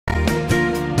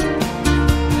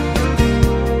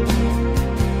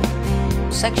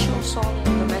Sexual assault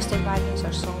and domestic violence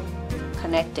are so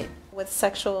connected. With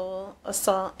sexual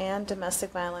assault and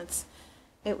domestic violence,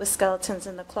 it was skeletons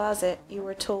in the closet. You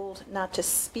were told not to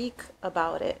speak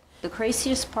about it. The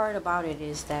craziest part about it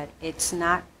is that it's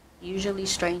not usually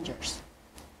strangers.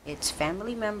 It's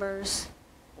family members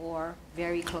or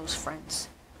very close friends.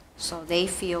 So they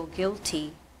feel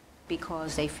guilty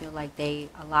because they feel like they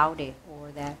allowed it, or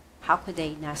that how could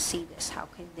they not see this? How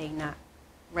could they not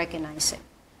recognize it?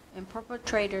 And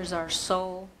perpetrators are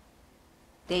so,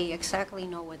 they exactly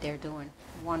know what they're doing.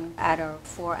 1 out of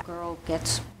 4 girl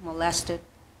gets molested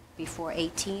before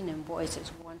 18, and boys is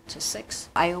 1 to 6.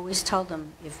 I always tell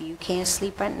them, if you can't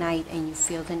sleep at night and you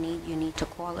feel the need, you need to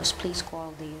call us. Please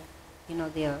call the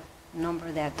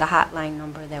number, the hotline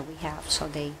number that we have, so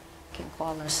they can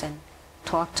call us and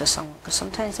talk to someone, because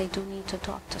sometimes they do need to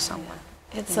talk to someone.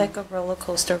 Yeah. It's like a roller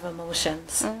coaster of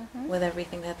emotions with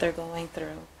everything that they're going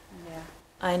through. Yeah.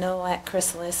 I know at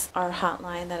Chrysalis, our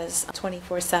hotline that is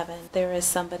 24/7, there is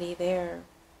somebody there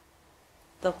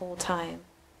the whole time.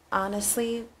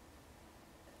 Honestly,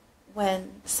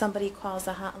 when somebody calls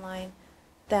the hotline,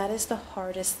 that is the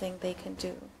hardest thing they can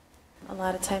do. A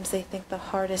lot of times they think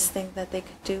the hardest thing that they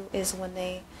could do is when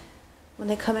they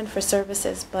come in for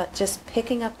services, but just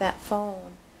picking up that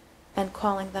phone and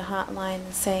calling the hotline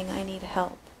and saying, I need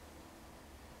help.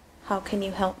 How can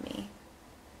you help me?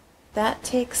 That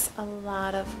takes a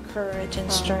lot of courage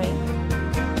and strength.